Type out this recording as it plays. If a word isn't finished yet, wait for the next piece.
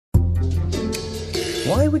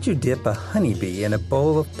Why would you dip a honeybee in a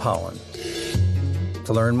bowl of pollen?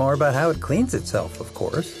 To learn more about how it cleans itself, of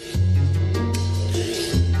course.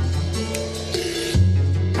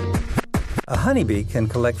 A honeybee can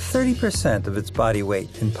collect 30% of its body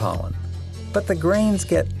weight in pollen. But the grains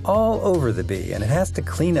get all over the bee and it has to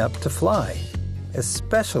clean up to fly,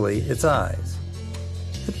 especially its eyes.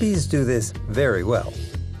 The bees do this very well.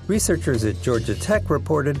 Researchers at Georgia Tech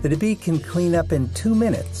reported that a bee can clean up in 2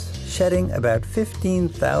 minutes, shedding about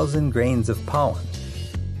 15,000 grains of pollen.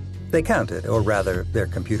 They counted, or rather, their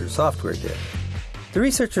computer software did. The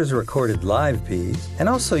researchers recorded live bees and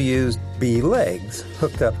also used bee legs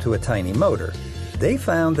hooked up to a tiny motor. They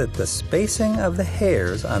found that the spacing of the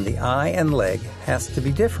hairs on the eye and leg has to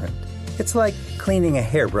be different. It's like cleaning a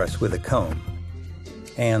hairbrush with a comb.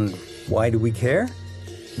 And why do we care?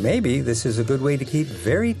 Maybe this is a good way to keep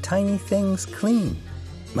very tiny things clean.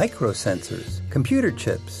 Microsensors, computer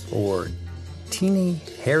chips, or teeny,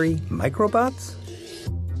 hairy microbots?